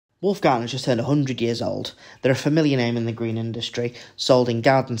Wolf Garten has just turned 100 years old. They're a familiar name in the green industry, sold in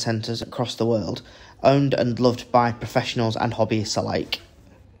garden centres across the world, owned and loved by professionals and hobbyists alike.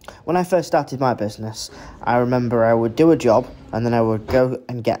 When I first started my business, I remember I would do a job and then I would go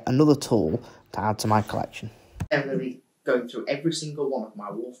and get another tool to add to my collection. I'm going to be going through every single one of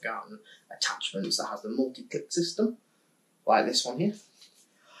my Wolf Garten attachments that has the multi-click system, like this one here.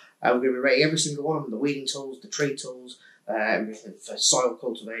 We're going to be rating every single one of them, the weeding tools, the tree tools, everything for soil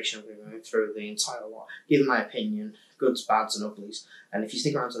cultivation. We're going through the entire lot, giving my opinion, goods, bads and uglies. And if you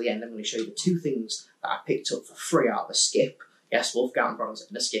stick around to the end, I'm going to show you the two things that I picked up for free out of the skip. Yes, Wolf Garten products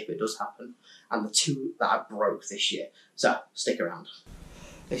in the skip, it does happen. And the two that I broke this year. So, stick around.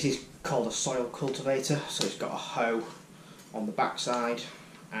 This is called a soil cultivator, so it's got a hoe on the backside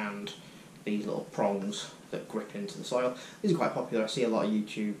and these little prongs that grip into the soil. These are quite popular. I see a lot of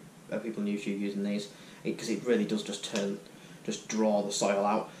people on YouTube using these because it really does just draw the soil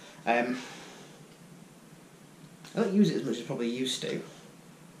out. I don't use it as much as I probably used to,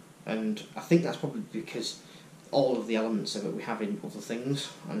 and I think that's probably because all of the elements of it we have in other things,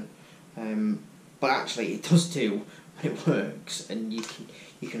 and but actually it does do when it works, and you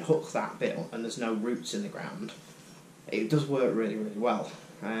can hook that bit and there's no roots in the ground. It does work really, really well.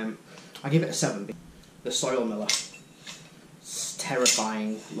 I give it a 7. The soil miller, it's a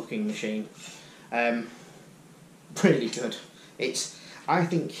terrifying looking machine. Really good. I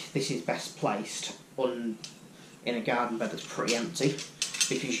think this is best placed in a garden bed that's pretty empty,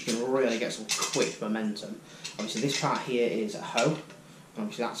 because you can really get some quick momentum. Obviously this part here is a hoe, and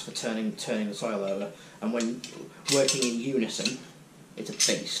obviously that's for turning the soil over, and when working in unison it's a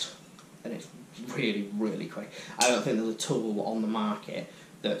beast, and it's really, really quick. I don't think there's a tool on the market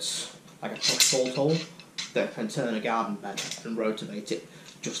that's like a push-pull tool that can turn a garden bed and rotate it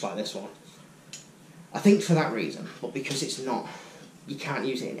just like this one. I think for that reason, but because it's not, you can't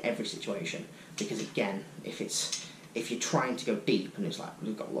use it in every situation, because again, if you're trying to go deep and it's like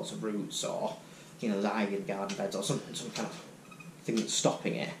we've got lots of roots, or there's ivy in the garden beds or some kind of thing that's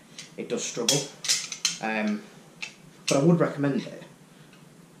stopping it, it does struggle. But I would recommend it,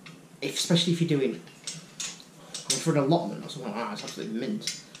 especially if you're doing, for an allotment or something like that. It's absolutely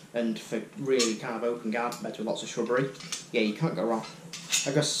mint. And for really kind of open garden beds with lots of shrubbery, yeah, you can't go wrong.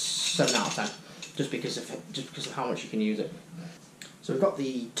 I guess 7 out of 10, just because of how much you can use it. So we've got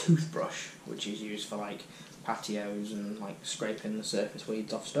the toothbrush, which is used for like patios and like scraping the surface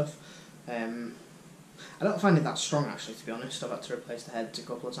weeds off stuff. I don't find it that strong actually, to be honest. I've had to replace the heads a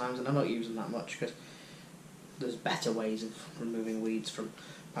couple of times, and I'm not using that much because there's better ways of removing weeds from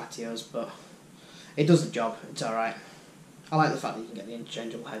patios, but it does the job. It's alright. I like the fact that you can get the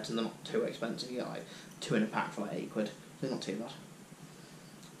interchangeable heads and they're not too expensive. You get like 2 in a pack for like £8. They're not too bad.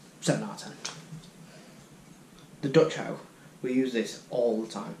 7 out of 10. The Dutch hoe, we use this all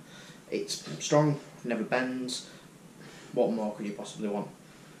the time. It's strong, never bends. What more could you possibly want?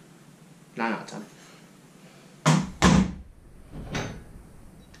 9 out of 10.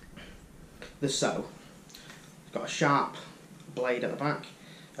 The sow, it's got a sharp blade at the back,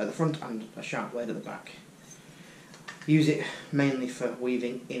 at the front, and a sharp blade at the back. Use it mainly for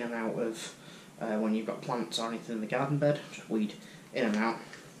weaving in and out of when you've got plants or anything in the garden bed. Just weed in and out.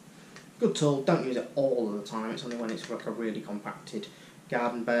 Good tool. Don't use it all of the time. It's only when it's like a really compacted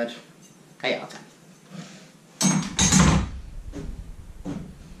garden bed. 8 out of 10.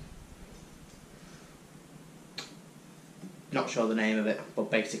 Not sure the name of it, but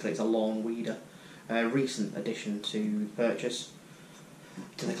basically it's a lawn weeder. A recent addition to purchase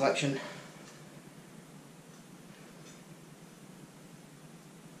to the collection.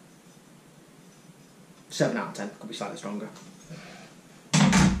 7 out of 10, could be slightly stronger.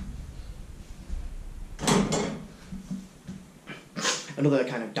 Another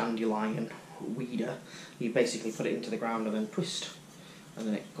kind of dandelion weeder. You basically put it into the ground and then twist, and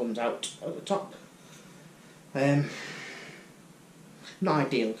then it comes out at the top. Not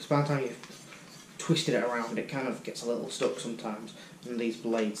ideal, because by the time you've twisted it around, it kind of gets a little stuck sometimes, and these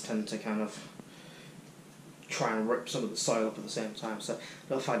blades tend to kind of try and rip some of the soil up at the same time, so I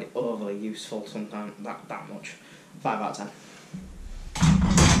don't find it overly useful sometimes that much. 5 out of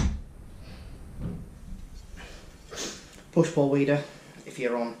 10. Push-pull weeder, if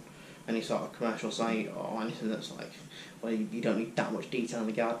you're on any sort of commercial site or anything that's like, well, you don't need that much detail in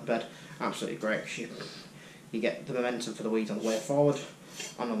the garden bed, absolutely great. You get the momentum for the weeds on the way forward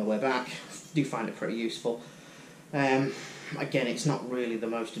and on the way back. Do find it pretty useful. Again, it's not really the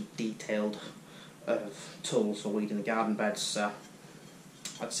most detailed of tools for weeding the garden beds, so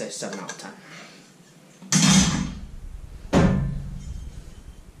I'd say 7 out of 10.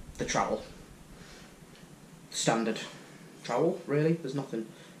 The trowel. Standard trowel, really. There's nothing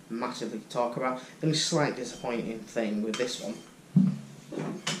massively to talk about. The only slight disappointing thing with this one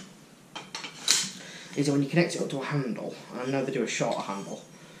is that when you connect it up to a handle, and I know they do a shorter handle,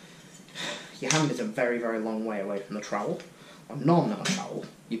 your hand is a very, very long way away from the trowel. Normally on a trowel,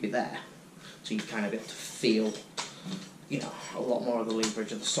 you'd be there, so you'd kind of be able to feel, you know, a lot more of the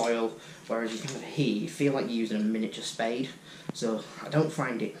leverage of the soil, whereas you kind of here, you feel like you're using a miniature spade, so I don't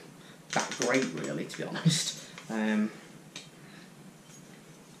find it that great, really, to be honest.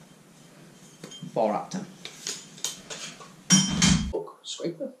 4 out of 10. Look,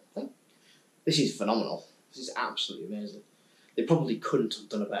 scraper thing. This is phenomenal. This is absolutely amazing. They probably couldn't have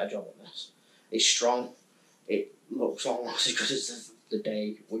done a better job on this. It's strong. It looks almost as good as the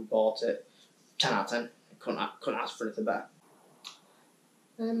day we bought it. 10 out of 10. I couldn't ask for anything better.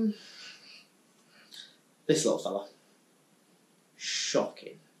 This little fella.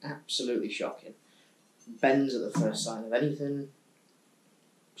 Shocking. Absolutely shocking. Bends at the first sign of anything.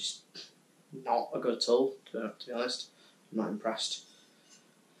 Just not a good tool, to be honest. I'm not impressed.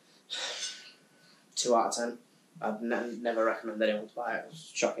 2 out of 10. I'd never recommend anyone to buy it.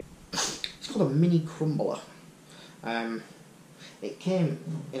 It's shocking. It's called a mini crumbler. It came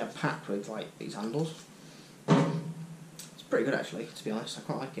in a pack with like these handles. It's pretty good actually, to be honest. I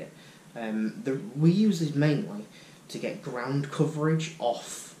quite like it. We use these mainly to get ground coverage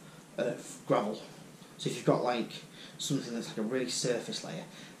off gravel. So if you've got like something that's like a really surface layer,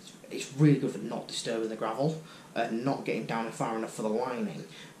 it's really good for not disturbing the gravel and not getting down far enough for the lining,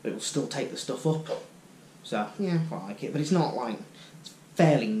 but it will still take the stuff up. So yeah, I quite like it, but it's not like, it's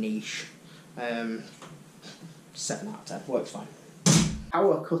fairly niche. 7 out of 10, works fine.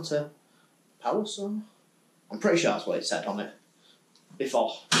 Power cutter, power saw? I'm pretty sure that's what it said on it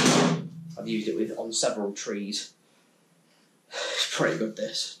before. I've used it on several trees. It's pretty good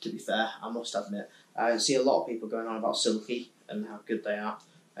this, to be fair, I must admit. I see a lot of people going on about Silky and how good they are,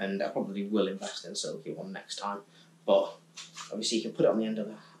 and I probably will invest in a Silky one next time. But obviously you can put it on the end of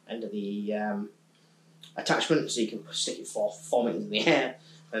the attachment, so you can stick it 4 meters in the air,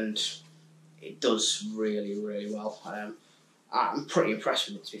 and it does really, really well. I'm pretty impressed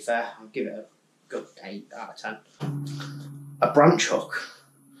with it, to be fair. I'll give it a good 8 out of 10. A branch hook,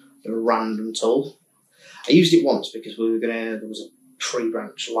 a random tool. I used it once because there was a tree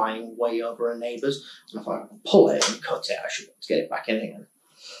branch lying way over a neighbour's, and I thought, I can pull it and cut it, I should be able to get it back in again.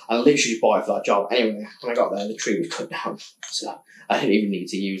 I literally bought it for that job. Anyway, when I got there, the tree was cut down, so I didn't even need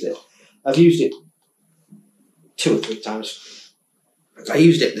to use it. I've used it 2 or 3 times. I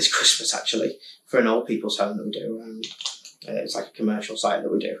used it this Christmas, actually, for an old people's home that we do. It's like a commercial site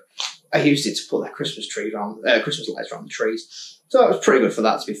that we do. I used it to put their Christmas lights around the trees. So it was pretty good for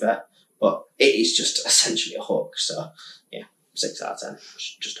that, to be fair. But it is just essentially a hook, so yeah, 6 out of 10.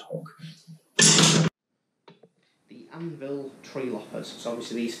 Just a hook. The anvil tree loppers. So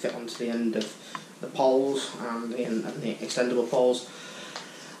obviously these fit onto the end of the poles and the extendable poles.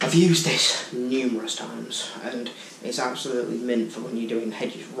 I've used this numerous times, and it's absolutely mint for when you're doing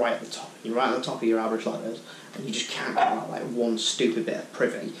hedges right at the top. You're right at the top of your average ladders, and you just can't get out like one stupid bit of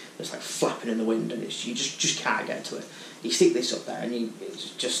privy that's like flapping in the wind, and you just can't get to it. You stick this up there, and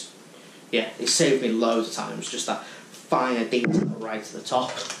it's just, yeah, it saved me loads of times. Just that finer detail right at the top.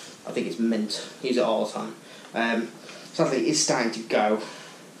 I think it's mint. Use it all the time. Sadly, it's starting to go.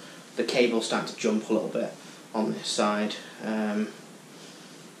 The cable's starting to jump a little bit on this side.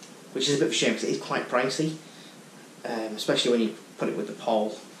 Which is a bit of a shame because it is quite pricey, especially when you put it with the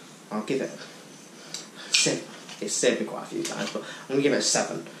pole. I'll give it, it's saved me quite a few times, but I'm going to give it a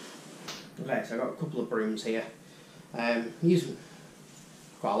 7. Okay, so I've got a couple of brooms here. Use them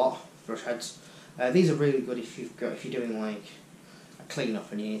quite a lot, brush heads. These are really good if you're doing like a clean up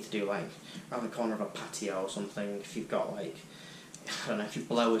and you need to do like around the corner of a patio or something. If you've got like, I don't know, if your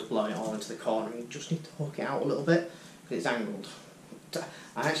blower's blowing it all into the corner, you just need to hook it out a little bit because it's angled.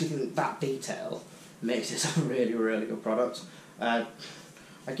 I actually think that detail makes this a really, really good product. I'd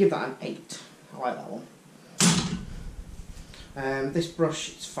give that an 8. I like that one. This brush,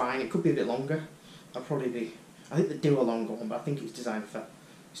 it's fine. It could be a bit longer. I think they do a longer one, but I think it's designed for,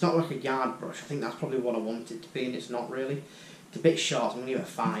 it's not like a yard brush. I think that's probably what I want it to be, and it's not really. It's a bit short, so I'm going to give it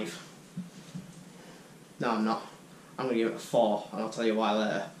a 5. No, I'm not. I'm going to give it a 4, and I'll tell you why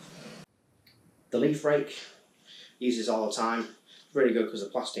later. The leaf rake, use this all the time. Really good because the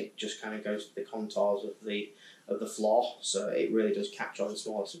plastic just kind of goes to the contours of the floor, so it really does catch all the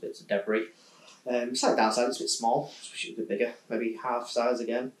smallest bits of debris. Slight downside, it's a bit small, wish it was a bit bigger, maybe half size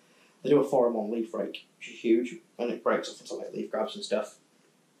again. They do a 4-in-1 leaf rake, which is huge, and it breaks off into like leaf grabs and stuff.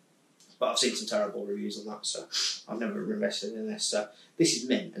 But I've seen some terrible reviews on that, so I've never invested in this. So this is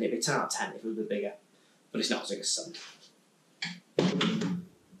mint, and it'd be 10 out of 10 if it was a bit bigger, but it's not as big as 7.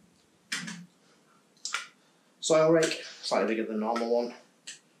 Soil rake, slightly bigger than the normal one.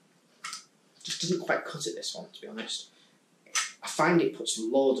 Just doesn't quite cut it, this one, to be honest. I find it puts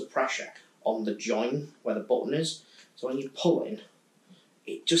loads of pressure on the join where the button is. So when you pull in,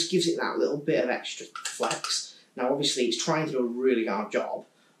 it just gives it that little bit of extra flex. Now obviously it's trying to do a really hard job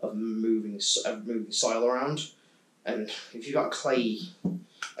of moving soil around. And if you've got clay,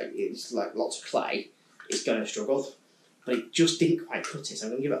 it's like lots of clay, it's going to struggle. But it just didn't quite cut it, so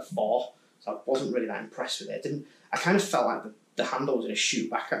I'm going to give it a 4. So I wasn't really that impressed with it. I kind of felt like the handle was going to shoot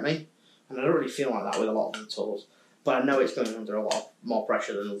back at me. And I don't really feel like that with a lot of the tools. But I know it's going under a lot more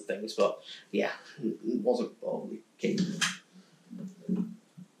pressure than other things. But yeah, it wasn't overly keen.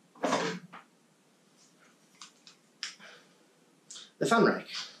 The fan rake.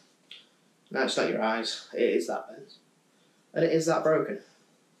 No, it's not your eyes. It is that bent. And it is that broken.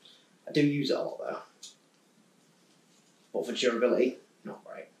 I do use it a lot though. But for durability, not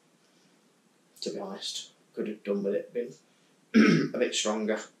great. To be honest. Could have done with it being a bit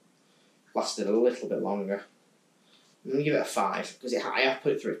stronger. Lasted a little bit longer. I'm going to give it a 5, because I have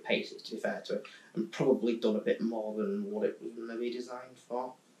put it through its paces, to be fair to it, and probably done a bit more than what it was maybe designed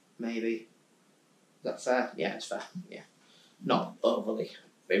for. Maybe. Is that fair? Yeah, it's fair. Yeah. Not overly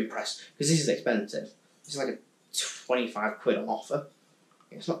impressed, because this is expensive. It's like a 25 quid on offer.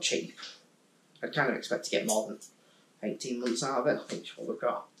 It's not cheap. I'd kind of expect to get more than 18 months out of it, I think is what we've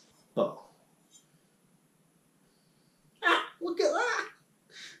got. But, look at that!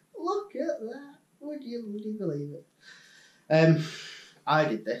 Look at that! Would you believe it? I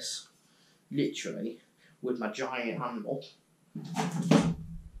did this, literally, with my giant handle.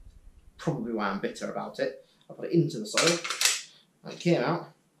 Probably why I'm bitter about it. I put it into the soil, and it came out,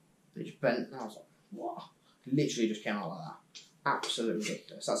 it just bent, and I was like, what? Literally just came out like that. Absolutely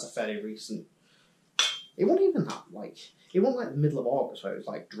ridiculous. That's a fairly recent... It wasn't even that, like... It wasn't like the middle of August where it was,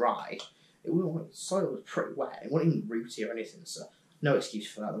 like, dry. It was like, the soil was pretty wet. It wasn't even rooty or anything, so no excuse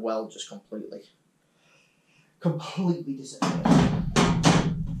for that. The well just completely disappeared.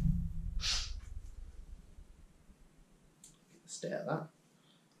 Stay at that.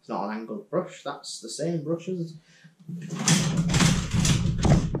 It's not an angled brush, that's the same brush as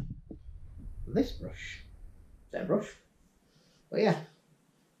this brush. Same brush. But yeah,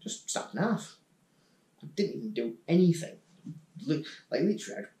 just snapped in half. I didn't even do anything. Like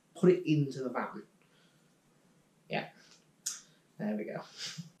literally, I put it into the van. Yeah. There we go.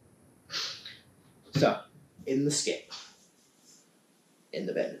 So, in the skip. In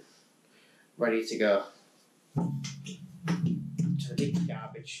the bin. Ready to go to the big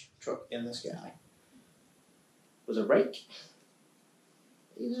garbage truck in the sky. Was a rake.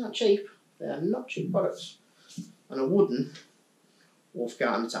 These are not cheap. They are not cheap products. And a wooden Wolf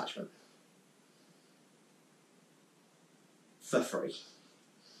Garten attachment. For free.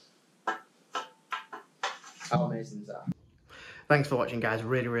 How amazing is that? Thanks for watching, guys.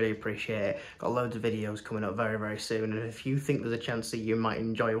 Really appreciate it. Got loads of videos coming up very soon, and if you think there's a chance that you might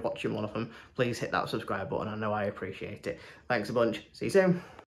enjoy watching one of them, please hit that subscribe button. I know I appreciate it. Thanks a bunch. See you soon.